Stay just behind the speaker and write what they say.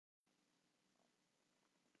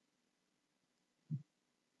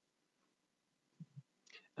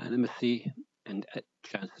Animacy and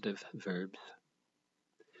transitive verbs.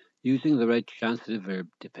 Using the right transitive verb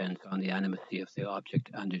depends on the animacy of the object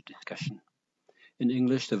under discussion. In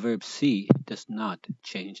English, the verb see does not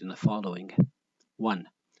change in the following. 1.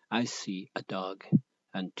 I see a dog,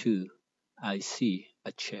 and 2. I see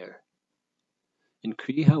a chair. In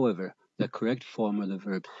Cree, however, the correct form of the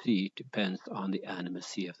verb see depends on the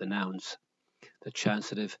animacy of the nouns. The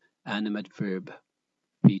transitive animate verb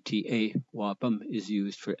VTA wapam is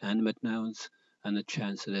used for animate nouns, and the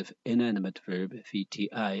transitive inanimate verb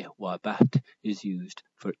VTI wabat is used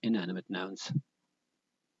for inanimate nouns.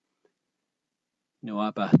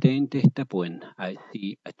 Nuabahtein tehtapuin, I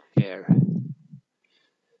see a chair.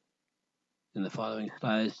 In the following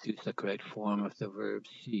slides, use the correct form of the verb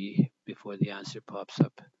see before the answer pops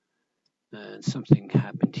up. And something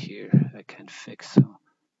happened here I can't fix.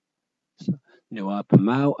 So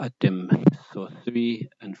Nuapamau atim. So 3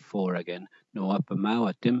 and 4 again.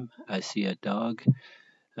 Nuapamau atim, I see a dog.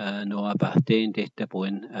 Nuapahtain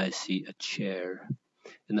tehtapuin, I see a chair.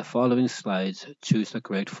 In the following slides, choose the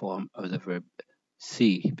correct form of the verb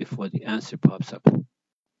see before the answer pops up.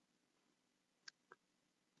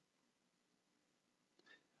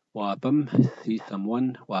 Wapam, see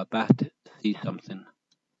someone. Wabat, see something.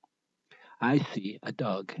 I see a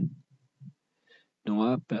dog.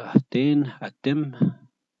 Nuapahtain atim.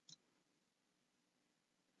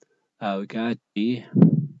 Augati.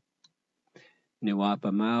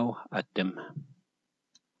 Nuapamau atim.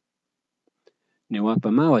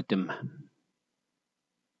 Nuapamau atim.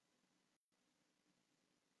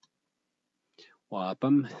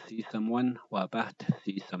 Wapam, see someone. Wabat,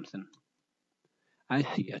 see something. I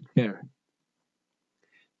see a chair.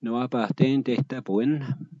 Nuapahtain tehtapuin.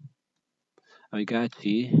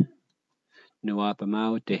 Augati.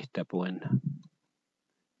 Nuapamau tehtapuin.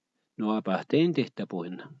 Nuapahtain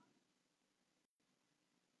tehtapuin.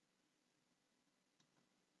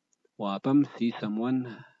 Wapam, see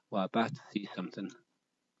someone. Wabat, see something.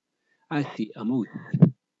 I see a moose.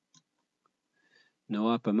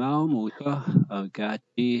 Nuapamau musa.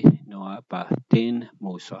 Augati. Nuapahtain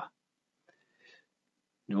musa.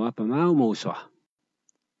 Nuapamau musa.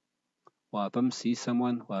 Wapam, see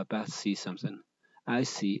someone. Wabat, see something. I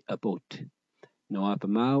see a boat.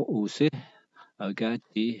 Nuapamau use.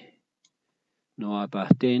 Augati.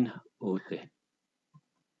 Nuapahtain use.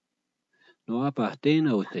 Nuapahtain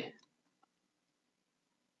use.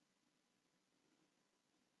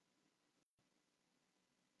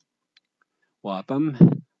 Wapam,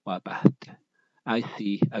 wabat. I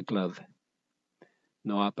see a glove.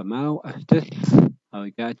 Nuapamau astis.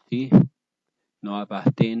 Augati.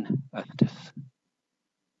 Nuapahtain astis.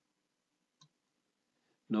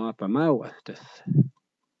 Nuapamau astis.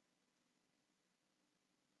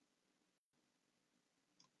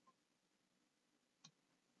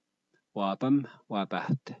 Wapam,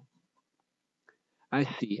 wabat. I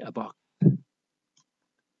see a box.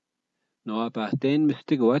 Nuapahtain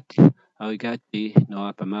mistiguat. Augati.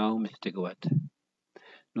 Nuapamau mistiguat.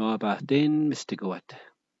 Nuapahtain mistiguat.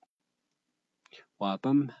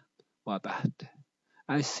 Wapam, wabat.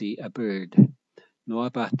 I see a bird.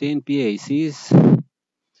 Nuapahtain biases.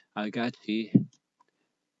 Augati.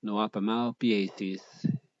 Nuapamau biases.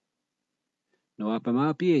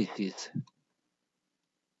 Nuapamau biases.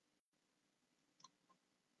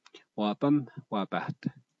 Wapam, wabat.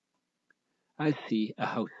 I see a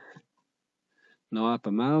house.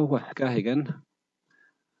 Nuapamau waskahigan.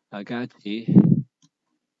 Augati.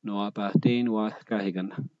 Nuapahtain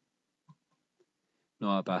waskahigan.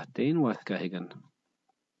 Nuapahtain waskahigan.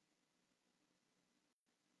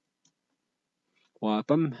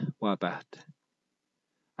 Wapam, wabat.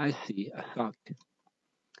 I see a sock.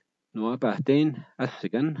 Nuapahtain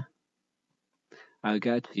asigan.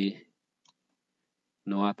 Augati.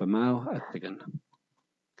 Nuapamau asigan.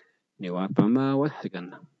 Nuapamau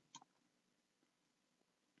asigan.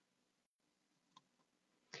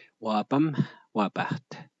 Wapam,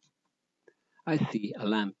 wabat. I see a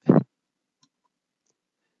lamp.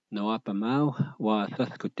 Nuapamau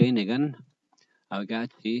wasaskutenigan.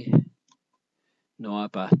 Augati.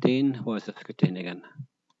 Nuapahtain wasaskutenigan.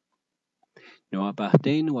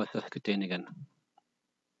 Nuapahtain wasaskutenigan.